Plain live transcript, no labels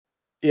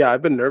Yeah,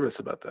 I've been nervous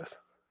about this.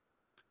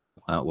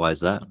 Why is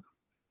that?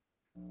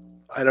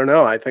 I don't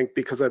know. I think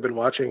because I've been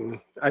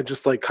watching, I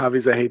just like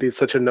Caveh Zahedi is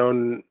such a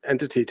known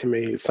entity to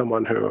me,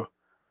 someone who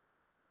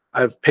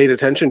I've paid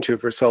attention to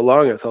for so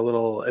long. It's a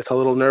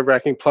little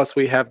nerve-wracking. Plus,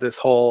 we have this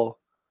whole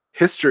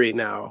history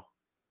now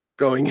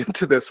going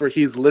into this where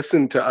he's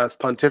listened to us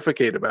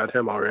pontificate about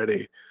him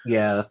already.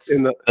 Yeah,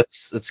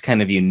 that's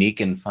kind of unique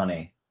and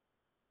funny.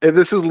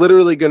 This is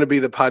literally going to be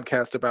the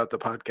podcast about the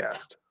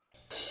podcast.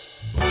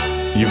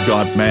 You've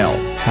got mail.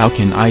 How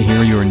can I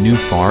hear your new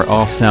Far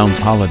Off Sounds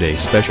holiday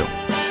special?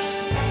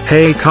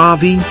 Hey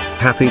Caveh,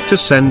 happy to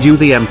send you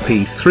the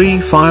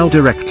MP3 file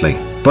directly,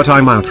 but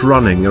I'm out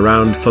running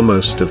around for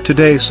most of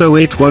today, so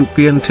it won't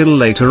be until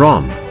later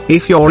on.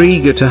 If you're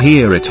eager to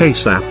hear it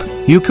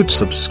ASAP, you could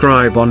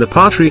subscribe on the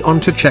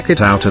Patreon to check it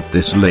out at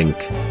this link.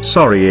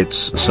 Sorry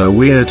it's so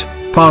weird,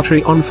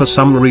 Patreon for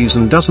some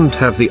reason doesn't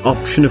have the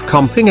option of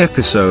comping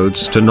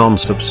episodes to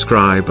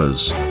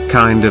non-subscribers.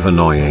 Kind of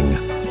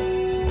annoying.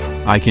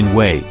 I can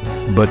wait,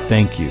 but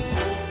thank you.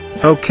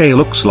 Okay,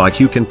 looks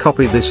like you can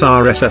copy this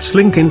RSS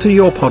link into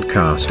your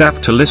podcast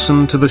app to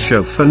listen to the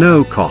show for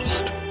no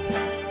cost.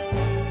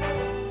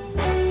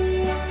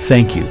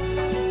 Thank you.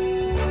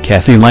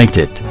 Kathy liked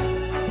it.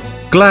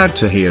 Glad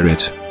to hear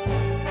it.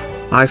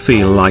 I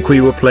feel like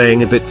we were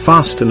playing a bit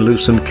fast and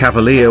loose and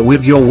cavalier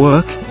with your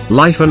work,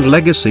 life and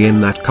legacy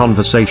in that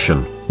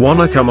conversation.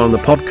 Wanna come on the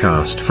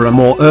podcast for a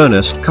more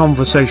earnest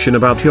conversation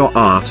about your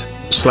art,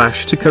 /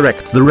 to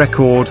correct the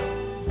record?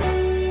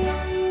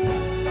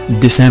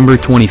 December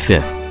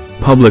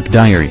 25th, Public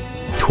Diary,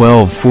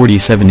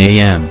 12:47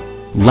 a.m.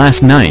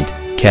 Last night,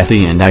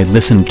 Kathy and I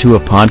listened to a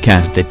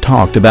podcast that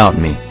talked about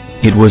me.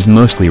 It was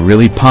mostly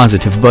really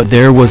positive, but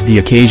there was the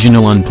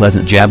occasional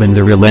unpleasant jab and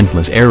the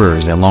relentless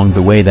errors along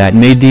the way that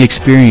made the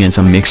experience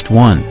a mixed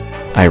one.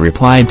 I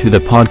replied to the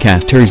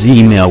podcaster's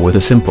email with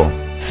a simple,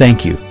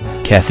 "Thank you."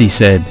 Kathy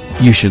said,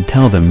 "You should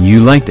tell them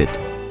you liked it."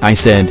 I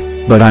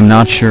said, "But I'm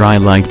not sure I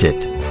liked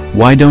it.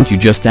 Why don't you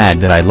just add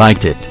that I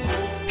liked it?"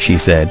 She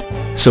said,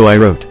 so I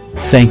wrote,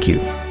 "Thank you,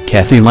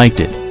 Kathy liked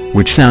it,"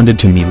 which sounded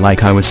to me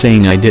like I was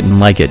saying I didn't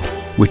like it,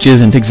 which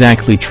isn't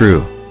exactly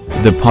true.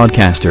 The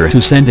podcaster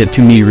who sent it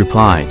to me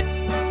replied,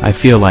 "I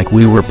feel like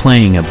we were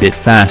playing a bit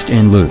fast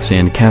and loose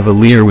and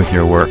cavalier with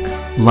your work,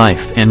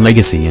 life and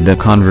legacy in the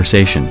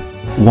conversation.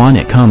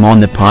 Wanna come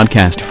on the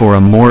podcast for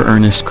a more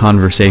earnest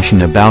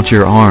conversation about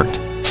your art,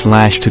 /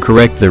 to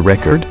correct the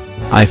record?"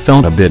 I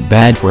felt a bit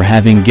bad for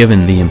having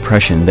given the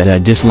impression that I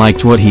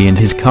disliked what he and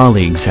his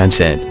colleagues had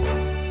said.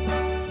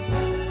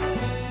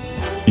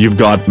 You've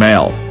got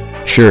mail.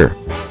 Sure.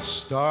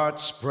 Start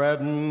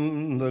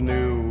spreading the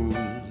news.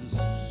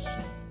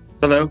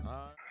 Hello.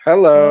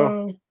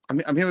 Hello.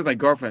 I'm here with my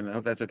girlfriend. I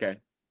hope that's okay.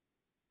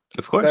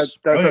 Of course.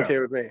 That's okay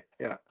with me.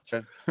 Yeah.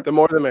 Okay. The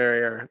more the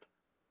merrier.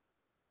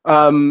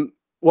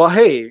 Well,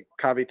 hey,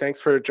 Caveh, thanks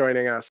for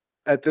joining us.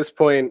 At this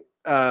point,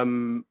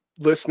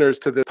 listeners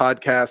to the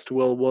podcast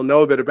will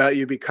know a bit about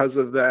you because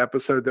of the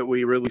episode that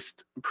we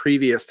released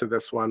previous to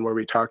this one, where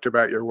we talked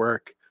about your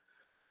work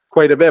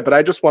quite a bit. But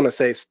I just want to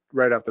say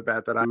right off the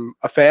bat that I'm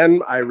a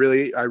fan. I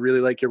really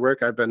like your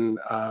work. I've been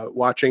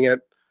watching it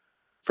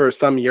for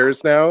some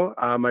years now.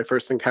 I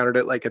first encountered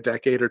it like a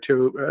decade or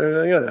two,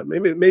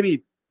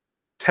 maybe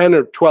 10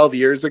 or 12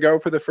 years ago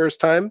for the first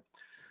time.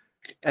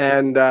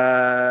 And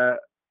I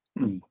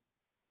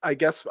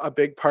guess a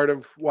big part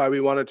of why we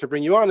wanted to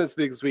bring you on is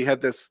because we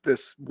had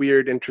this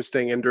weird,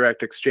 interesting,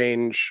 indirect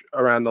exchange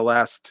around the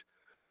last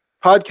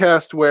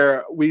podcast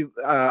where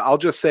I'll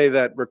just say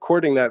that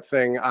recording that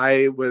thing,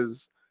 I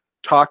was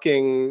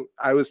talking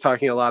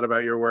a lot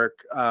about your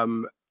work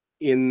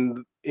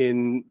in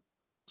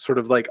sort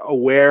of like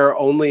aware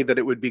only that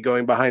it would be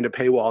going behind a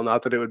paywall,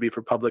 not that it would be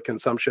for public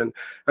consumption.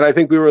 And I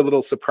think we were a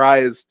little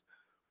surprised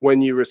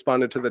when you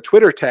responded to the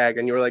Twitter tag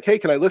and you were like, "Hey,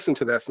 can I listen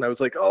to this?" And I was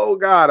like, "Oh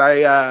God,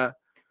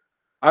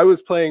 I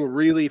was playing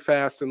really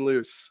fast and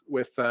loose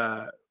with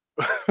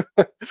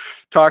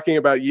talking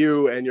about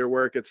you and your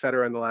work,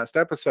 etc. in the last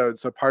episode."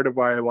 So part of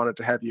why I wanted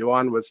to have you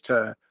on was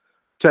to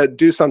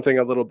do something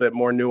a little bit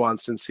more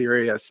nuanced and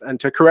serious and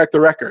to correct the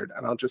record.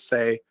 And I'll just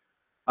say,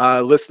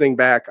 listening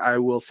back, I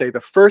will say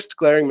the first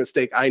glaring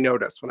mistake I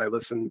noticed when I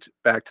listened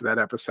back to that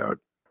episode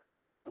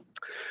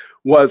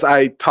was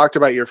I talked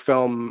about your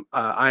film,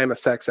 I Am a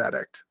Sex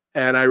Addict,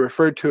 and I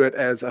referred to it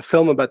as a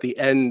film about the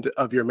end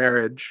of your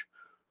marriage,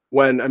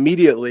 when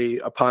immediately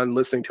upon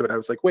listening to it, I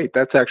was like, wait,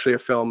 that's actually a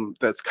film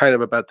that's kind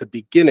of about the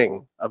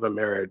beginning of a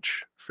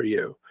marriage for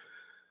you.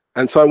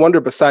 And so I wonder,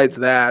 besides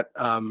that,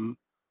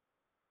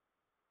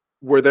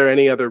 were there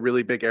any other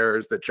really big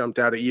errors that jumped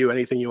out at you?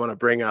 Anything you want to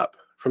bring up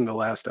from the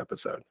last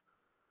episode?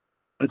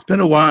 It's been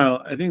a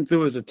while. I think there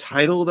was a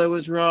title that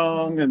was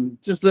wrong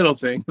and just little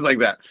things like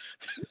that.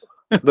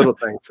 Little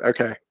things.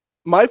 Okay.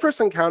 My first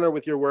encounter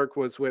with your work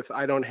was with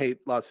I Don't Hate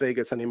Las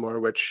Vegas Anymore,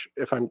 which,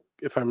 if I'm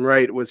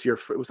right, was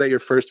that your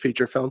first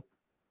feature film?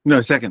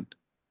 No, second.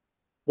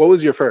 What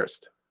was your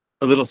first?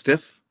 A Little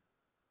Stiff.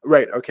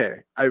 Right.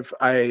 Okay.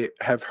 I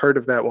have heard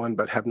of that one,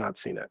 but have not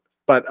seen it.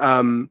 But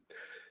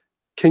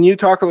Can you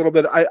talk a little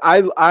bit?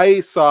 I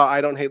saw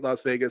I Don't Hate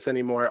Las Vegas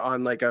Anymore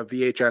on like a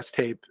VHS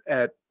tape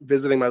at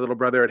visiting my little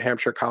brother at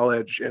Hampshire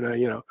College in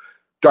a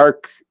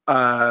dark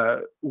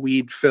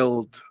weed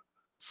filled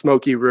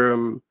smoky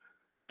room,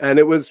 and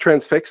it was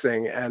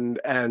transfixing and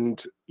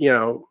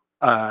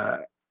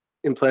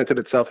implanted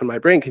itself in my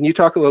brain. Can you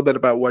talk a little bit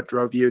about what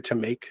drove you to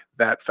make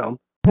that film?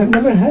 I've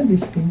never had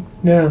this thing.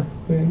 No.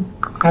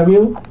 Have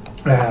you?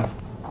 I have.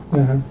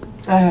 Uh-huh.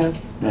 I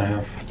have. I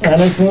have.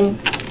 Anything?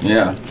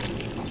 Yeah.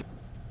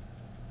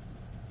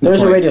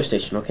 There's a radio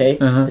station, okay?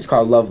 Uh-huh. It's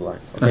called Loveline,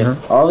 okay?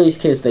 Uh-huh. All these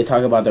kids, they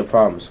talk about their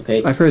problems,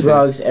 okay? I've heard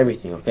drugs, this.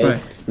 everything, okay?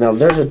 Right. Now,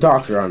 there's a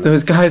doctor on there.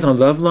 Those guys on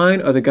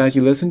Loveline are the guys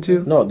you listen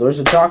to? No, there's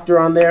a doctor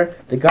on there.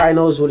 The guy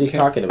knows what he's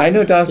talking about. I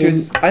know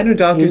doctors.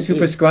 who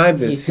prescribe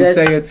this. Who says,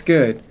 say it's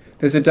good.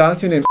 There's a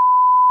doctor named.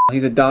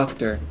 He's a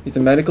doctor. He's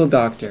a medical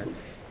doctor,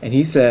 and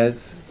he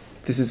says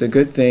this is a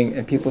good thing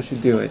and people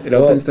should do it. It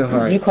opens their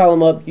hearts. You call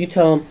him up. You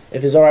tell him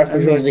if it's all right for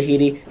Caveh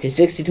Zahedi. He's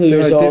 62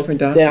 years old.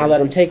 Then I'll let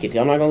him take it.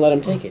 I'm not gonna let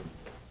him take it.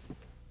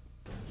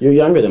 You're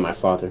younger than my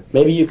father.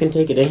 Maybe you can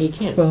take it and he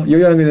can't. Well,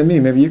 you're younger than me.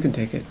 Maybe you can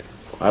take it.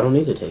 I don't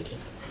need to take it.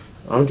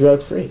 I'm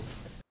drug free.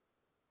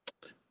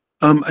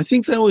 I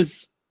think I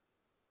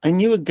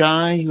knew a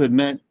guy who had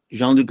met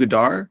Jean-Luc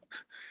Godard,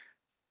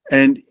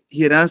 and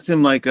he had asked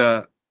him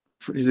for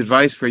his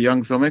advice for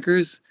young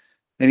filmmakers,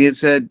 and he had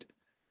said,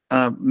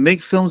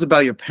 make films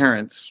about your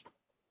parents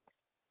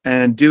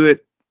and do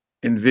it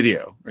in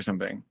video or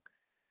something.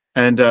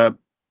 And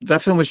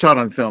that film was shot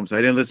on film, so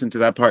I didn't listen to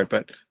that part,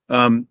 but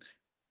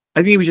I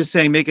think he was just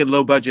saying make it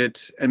low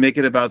budget and make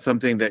it about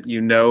something that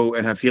you know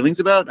and have feelings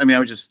about. I mean, I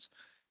was just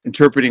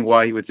interpreting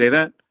why he would say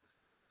that.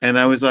 And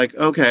I was like,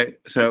 okay.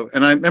 So,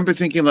 and I remember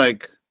thinking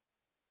like,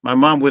 my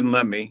mom wouldn't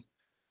let me,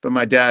 but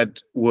my dad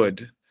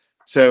would.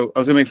 So I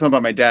was gonna make fun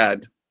about my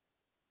dad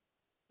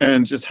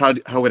and just how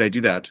would I do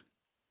that?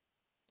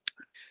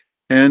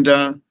 And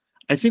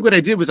I think what I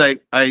did was I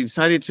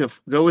decided to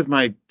go with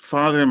my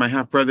father and my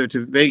half brother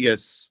to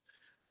Vegas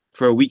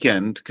for a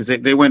weekend because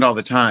they went all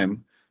the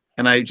time.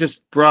 And I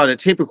just brought a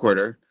tape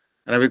recorder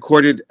and I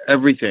recorded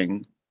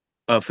everything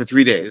for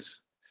 3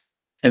 days.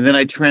 And then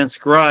I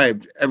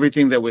transcribed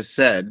everything that was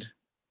said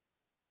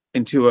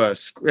into a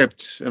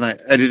script and I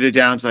edited it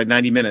down to like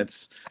 90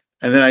 minutes.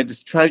 And then I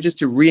just tried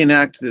to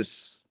reenact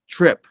this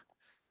trip.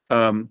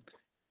 And,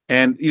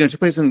 to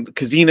place in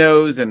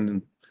casinos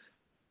and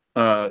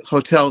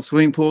hotels,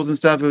 swimming pools and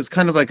stuff. It was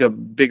kind of like a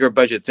bigger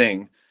budget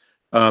thing.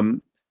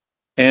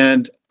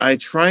 And I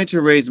tried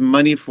to raise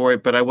money for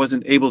it, but I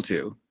wasn't able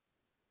to.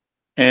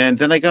 And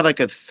then I got like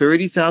a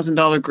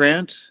 $30,000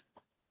 grant.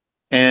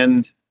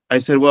 And I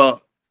said,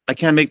 well, I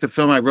can't make the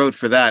film I wrote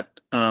for that.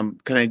 Can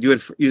I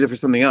use it for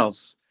something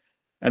else?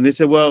 And they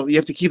said, well, you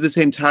have to keep the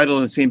same title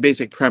and the same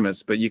basic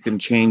premise, but you can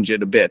change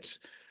it a bit.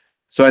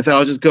 So I thought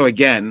I'll just go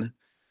again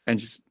and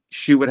just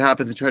shoot what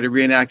happens and try to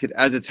reenact it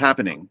as it's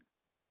happening.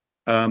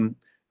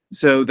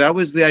 So that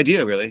was the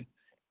idea, really.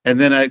 And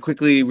then I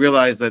quickly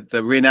realized that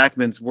the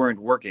reenactments weren't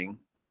working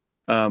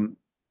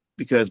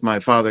because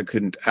my father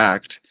couldn't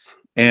act.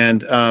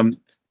 And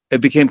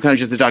it became kind of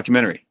just a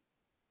documentary.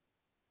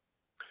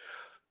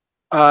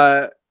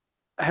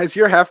 Has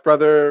your half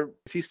brother,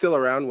 is he still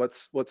around?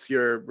 What's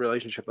your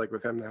relationship like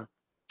with him now?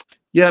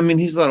 Yeah, I mean,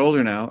 he's a lot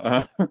older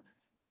now.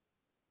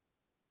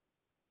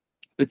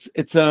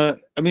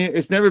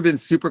 It's never been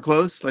super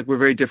close. Like we're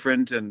very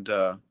different, and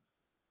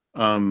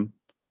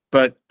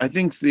but I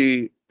think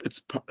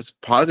it's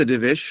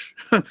positive-ish.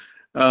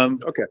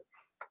 Okay.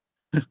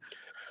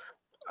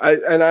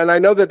 I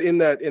know that in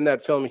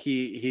that film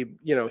he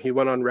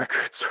went on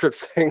record sort of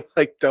saying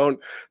like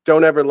don't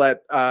ever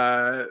let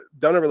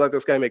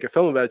this guy make a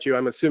film about you.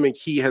 I'm assuming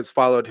he has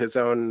followed his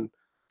own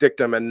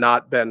dictum and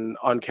not been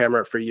on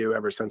camera for you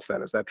ever since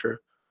then. Is that true?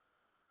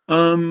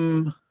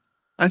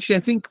 Actually,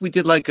 I think we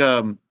did like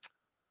a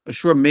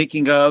short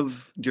making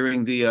of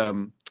during the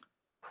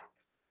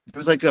there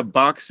was like a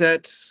box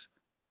set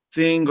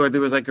thing, or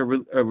there was like a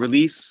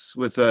release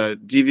with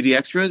DVD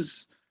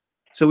extras.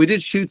 So we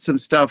did shoot some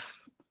stuff.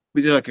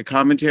 We did like a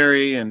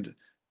commentary, and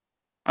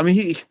I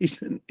mean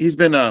he's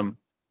been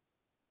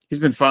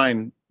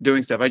fine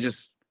doing stuff. I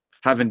just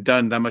haven't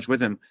done that much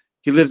with him.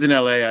 He lives in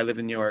LA. I live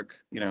in New York.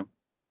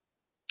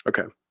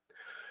 Okay.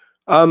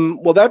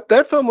 Well,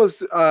 that film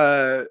was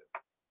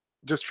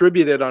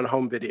distributed on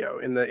home video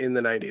in the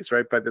 90s,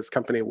 right, by this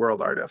company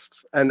World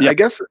Artists. And I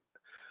guess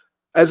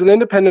as an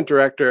independent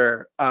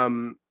director,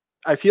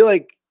 I feel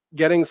like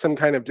getting some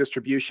kind of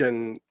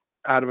distribution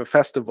out of a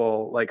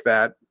festival like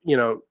that,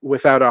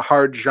 without a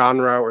hard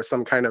genre or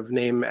some kind of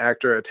name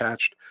actor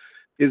attached,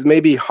 is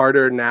maybe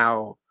harder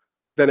now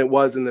than it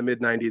was in the mid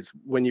 90s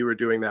when you were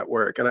doing that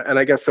work. And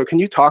I guess, so can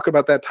you talk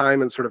about that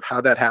time and sort of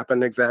how that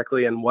happened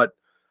exactly, and what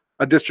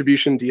a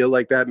distribution deal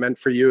like that meant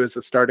for you as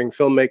a starting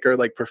filmmaker,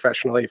 like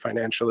professionally,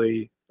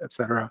 financially,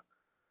 etc.?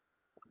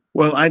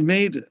 Well, I'd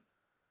made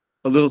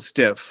A Little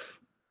Stiff,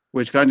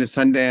 which got into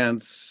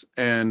Sundance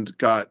and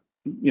got,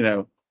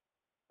 a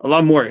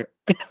lot more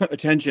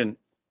attention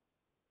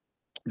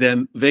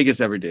than Vegas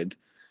ever did.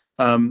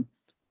 And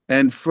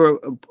And for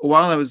a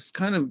while, I was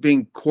kind of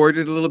being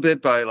courted a little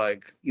bit by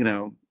like,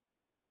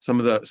 some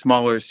of the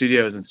smaller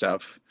studios and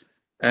stuff.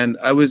 And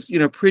I was,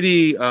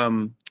 pretty, I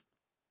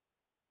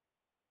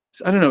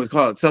don't know what to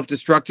call it,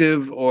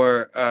 self-destructive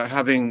or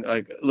having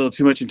like a little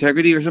too much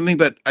integrity or something.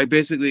 But I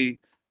basically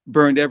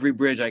burned every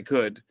bridge I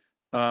could,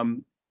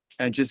 and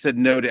just said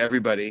no to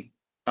everybody.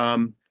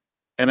 And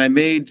I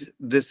made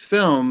this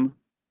film,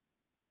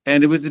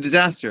 and it was a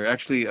disaster.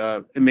 Actually,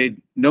 it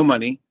made no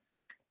money.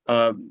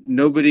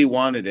 Nobody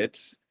wanted it,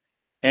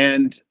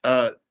 and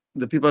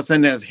the people at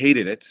Sundance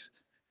hated it.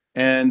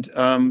 And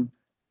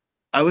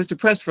I was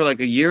depressed for like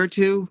a year or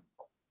two,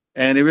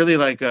 and it really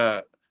like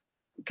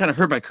kind of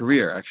hurt my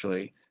career.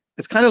 Actually,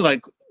 it's kind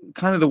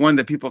of the one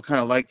that people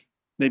kind of like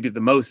maybe the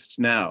most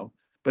now.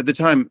 But at the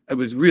time, it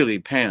was really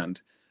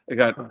panned. It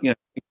got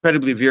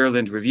incredibly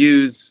virulent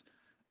reviews,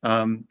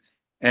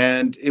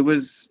 and it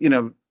was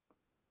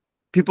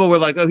people were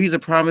like, "Oh, he's a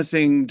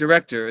promising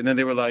director," and then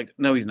they were like,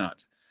 "No, he's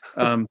not."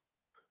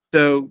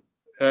 So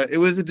it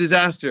was a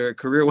disaster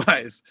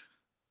career-wise.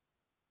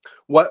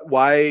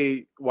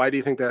 Why do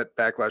you think that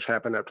backlash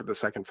happened after the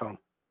second film?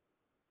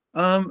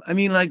 I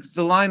mean, like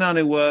the line on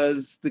it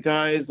was the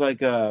guy's like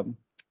trying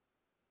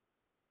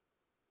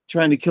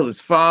to kill his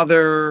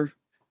father,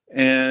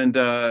 and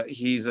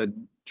he's a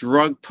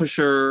drug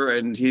pusher,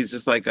 and he's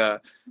just like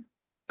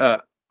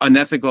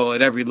unethical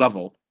at every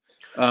level.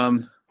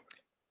 And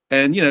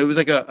it was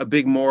like a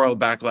big moral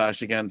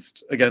backlash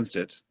against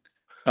it.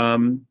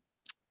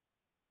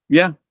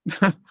 Yeah.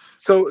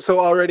 So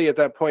already at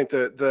that point,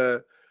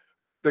 the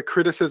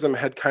criticism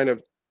had kind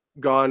of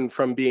gone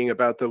from being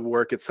about the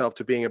work itself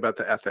to being about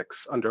the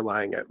ethics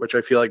underlying it, which I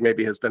feel like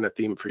maybe has been a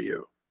theme for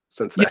you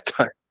since that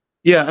time.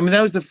 Yeah, I mean,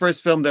 that was the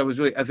first film that was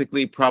really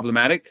ethically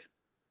problematic,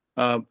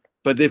 but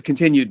they've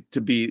continued to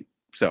be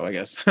so, I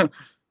guess.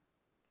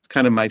 It's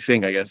kind of my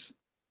thing, I guess.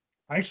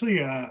 I actually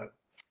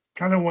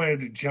kind of wanted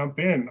to jump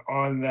in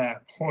on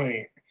that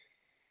point,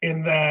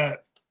 in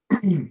that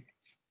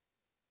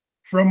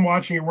from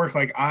watching your work,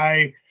 like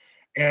I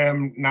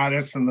am not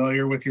as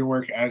familiar with your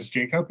work as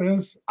Jacob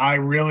is. I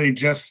really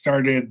just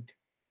started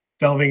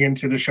delving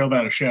into the show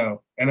about a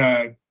show, and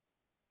I've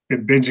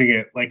been binging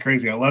it like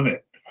crazy. I love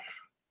it.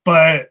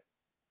 But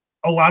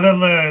a lot of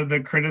the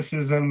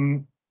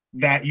criticism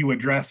that you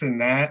address in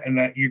that and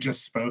that you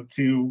just spoke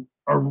to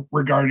are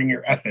regarding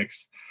your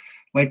ethics.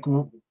 Like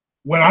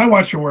when I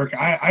watch your work,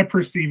 I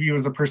perceive you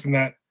as a person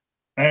that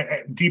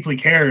deeply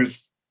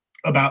cares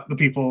about the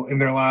people in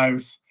their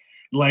lives.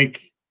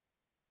 Like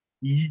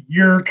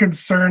you're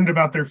concerned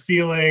about their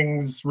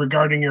feelings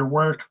regarding your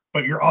work,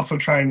 but you're also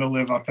trying to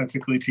live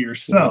authentically to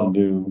yourself.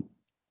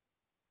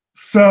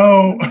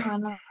 So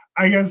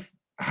I guess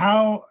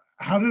how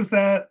does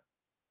that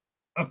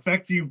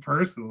affect you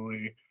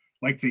personally?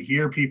 Like to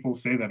hear people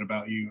say that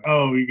about you.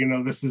 Oh,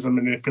 this is a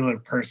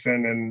manipulative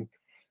person, and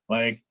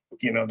like,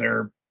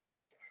 they're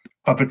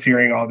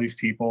puppeteering all these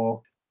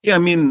people. Yeah, I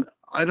mean,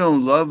 I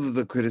don't love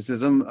the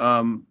criticism.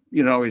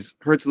 It always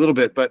hurts a little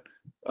bit, but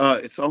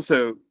it's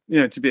also,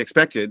 to be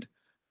expected.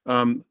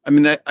 I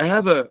mean, I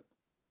have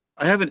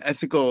an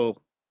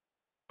ethical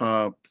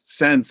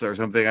sense or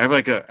something. I have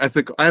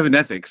an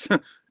ethics,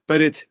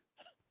 but it's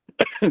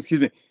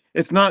excuse me,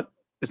 it's not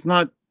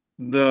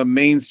the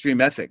mainstream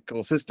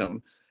ethical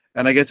system,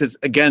 and I guess it's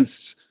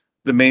against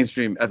the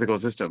mainstream ethical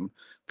system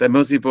that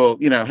most people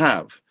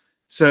have.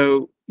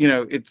 So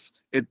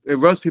it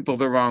rubs people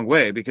the wrong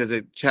way because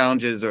it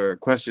challenges or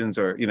questions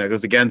or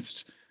goes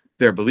against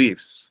their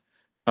beliefs.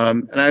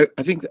 And I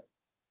think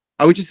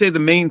I would just say the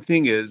main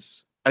thing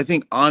is, I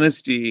think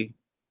honesty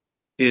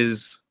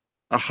is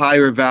a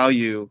higher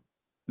value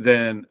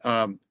than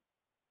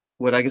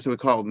what I guess I would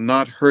call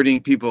not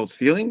hurting people's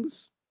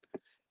feelings.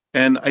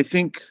 And I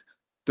think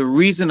the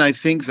reason I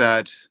think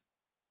that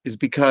is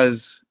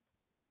because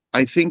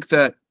I think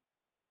that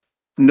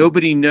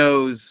nobody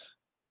knows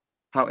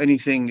how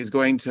anything is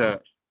going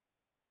to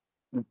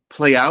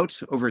play out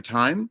over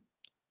time.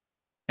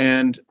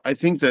 And I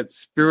think that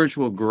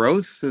spiritual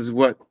growth is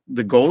what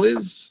the goal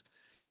is.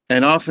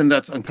 And often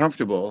that's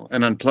uncomfortable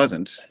and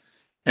unpleasant.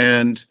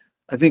 And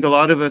I think a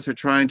lot of us are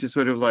trying to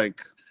sort of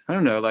like, I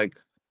don't know, like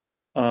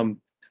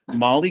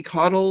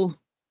mollycoddle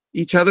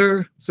each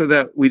other so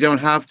that we don't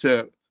have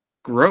to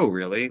grow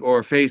really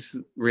or face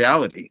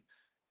reality.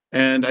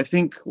 And I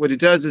think what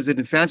it does is it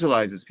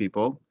infantilizes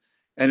people,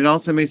 and it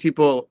also makes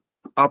people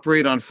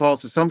operate on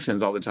false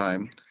assumptions all the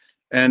time.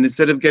 And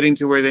instead of getting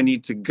to where they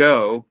need to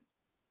go,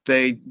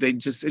 it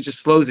just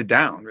slows it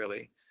down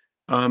really.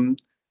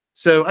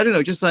 So I don't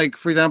know, just like,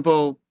 for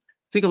example,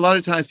 I think a lot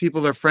of times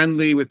people are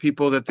friendly with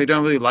people that they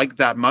don't really like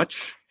that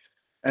much,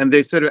 and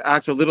they sort of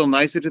act a little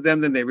nicer to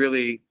them than they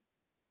really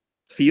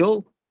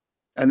feel.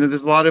 And then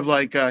there's a lot of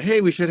like,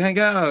 hey, we should hang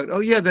out.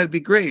 Oh yeah, that'd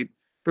be great.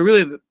 But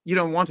really, you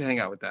don't want to hang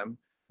out with them.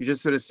 You're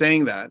just sort of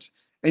saying that,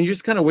 and you're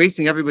just kind of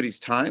wasting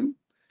everybody's time.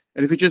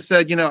 And if you just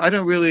said, I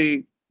don't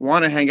really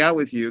want to hang out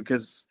with you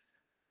because,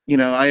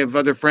 I have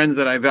other friends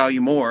that I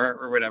value more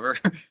or whatever,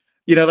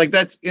 like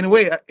that's in a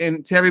way,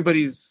 and to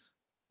everybody's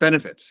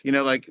benefit,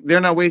 like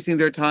they're not wasting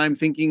their time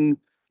thinking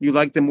you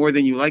like them more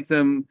than you like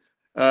them,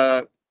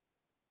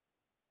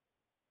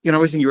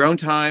 wasting your own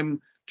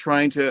time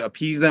trying to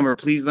appease them or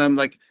please them.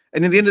 Like,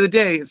 and at the end of the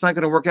day, it's not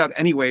going to work out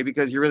anyway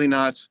because you're really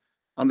not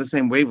on the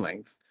same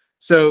wavelength.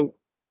 So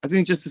I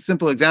think just a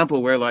simple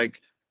example where,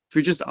 like, if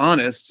you're just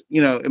honest,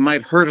 it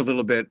might hurt a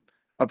little bit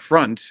up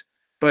front,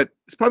 but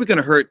it's probably going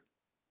to hurt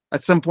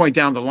at some point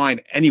down the line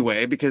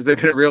anyway, because they're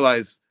going to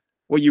realize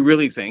what you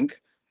really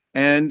think.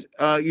 And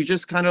you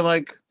just kind of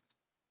like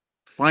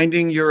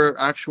finding your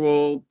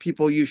actual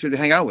people you should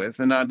hang out with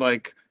and not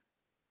like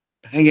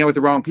hanging out with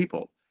the wrong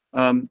people.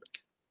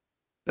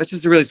 That's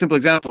just a really simple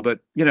example, but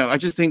I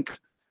just think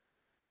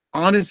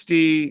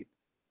honesty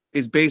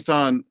is based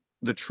on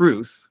the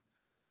truth,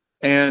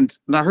 and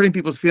not hurting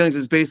people's feelings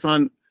is based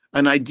on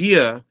an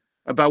idea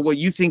about what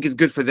you think is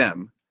good for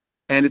them.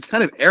 And it's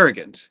kind of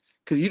arrogant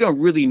because you don't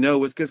really know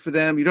what's good for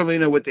them. You don't really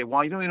know what they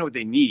want. You don't really know what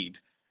they need,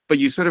 but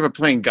you sort of are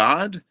playing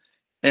God.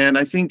 And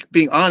I think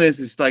being honest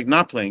is like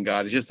not playing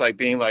God. It's just like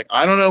being like,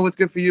 I don't know what's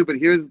good for you, but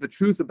here's the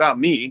truth about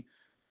me,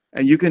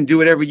 and you can do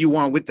whatever you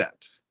want with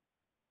that.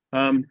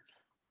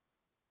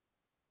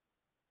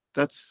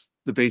 That's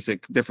the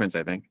basic difference,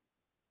 I think.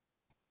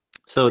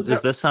 So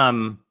does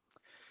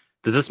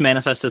this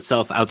manifest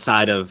itself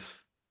outside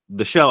of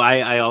the show?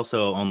 I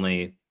also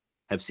only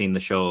have seen the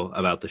show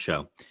about the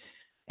show,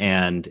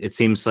 and it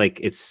seems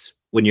like it's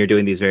when you're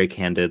doing these very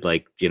candid,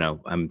 like,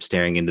 I'm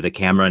staring into the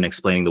camera and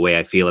explaining the way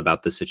I feel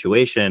about the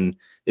situation.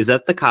 Is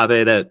that the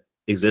Caveh that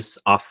exists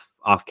off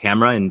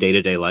camera in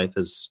day-to-day life?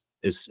 Is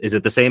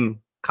it the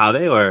same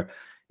Caveh, or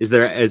is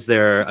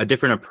there a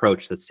different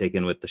approach that's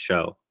taken with the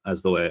show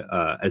as the way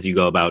as you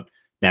go about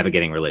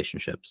navigating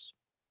relationships?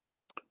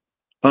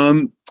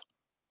 I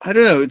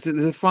don't know. It's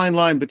a fine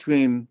line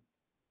between,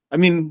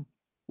 when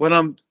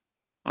I'm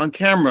on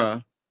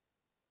camera,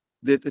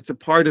 it's a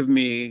part of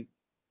me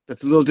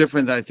that's a little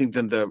different than I think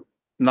than the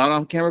not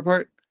on camera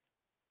part.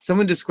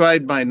 Someone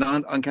described my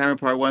not on camera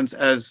part once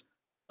as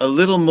a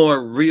little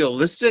more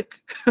realistic.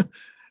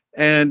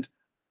 And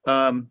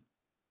I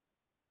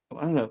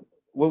don't know.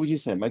 What would you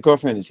say? My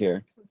girlfriend is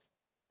here.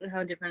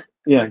 How different?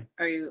 Yeah.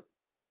 Are you?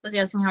 Was he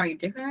asking how are you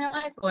different in your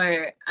life,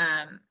 or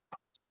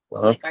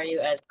like are you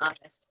as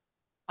honest?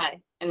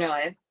 Hi, in your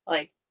life,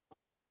 like.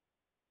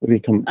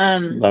 Become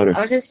louder.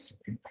 I was just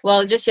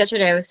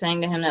yesterday I was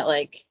saying to him that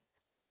like,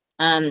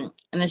 in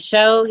the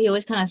show he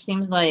always kind of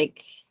seems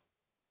like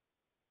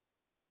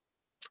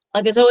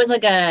there's always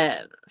like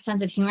a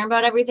sense of humor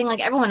about everything.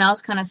 Like everyone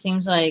else kind of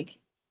seems like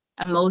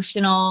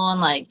emotional and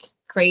like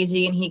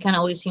crazy, and he kind of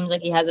always seems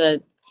like he has a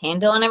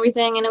handle on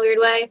everything in a weird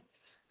way,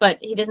 but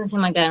he doesn't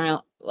seem like that in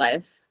real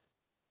life.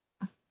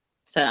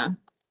 So,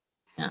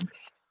 yeah.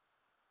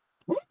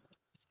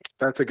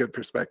 That's a good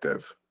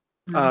perspective.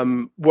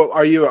 What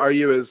are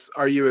you as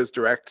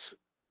direct,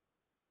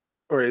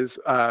 or is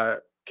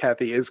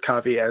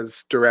Caveh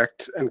as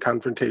direct and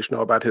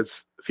confrontational about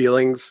his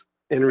feelings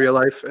in real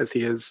life as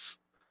he is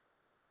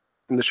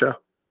in the show?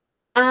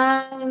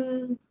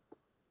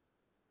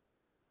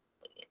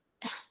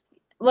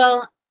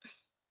 Well,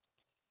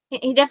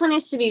 he definitely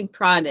needs to be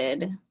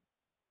prodded.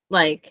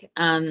 Like,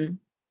 I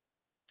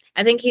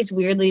think he's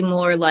weirdly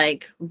more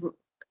like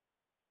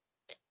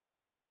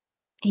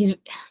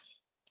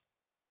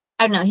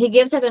I don't know. He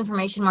gives up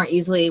information more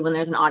easily when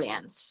there's an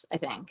audience, I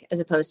think,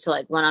 as opposed to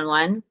like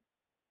one-on-one.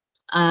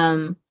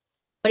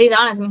 But he's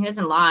honest. He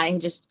doesn't lie.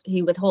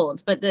 He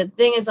withholds. But the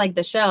thing is, like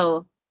the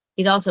show,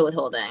 he's also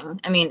withholding.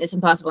 It's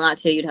impossible not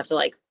to. You'd have to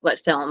like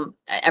film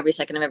every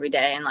second of every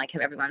day and like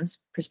have everyone's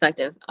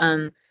perspective.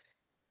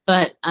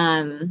 But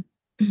I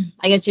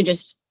guess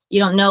you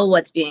don't know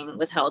what's being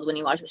withheld when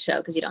you watch the show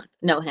because you don't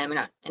know him.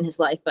 You're not in his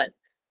life. But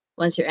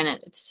once you're in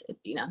it, it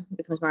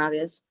becomes more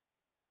obvious.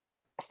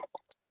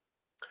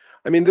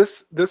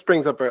 This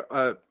brings up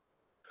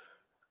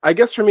I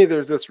guess for me,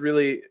 there's this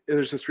really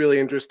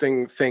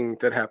interesting thing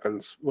that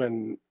happens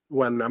when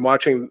I'm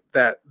watching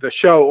the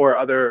show or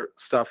other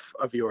stuff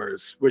of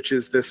yours, which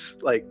is this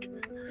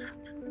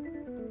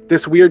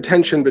weird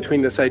tension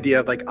between this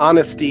idea of like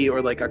honesty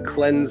or like a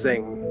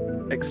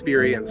cleansing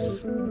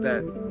experience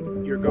that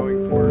you're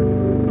going for.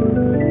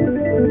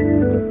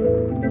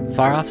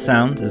 Far Off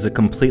Sounds is a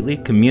completely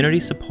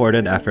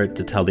community-supported effort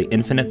to tell the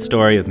infinite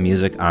story of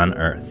music on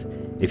Earth.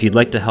 If you'd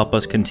like to help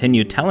us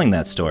continue telling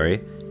that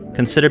story,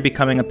 consider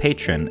becoming a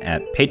patron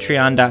at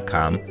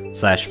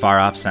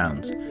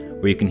patreon.com/faroffsounds,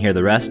 where you can hear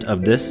the rest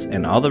of this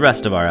and all the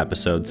rest of our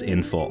episodes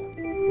in full.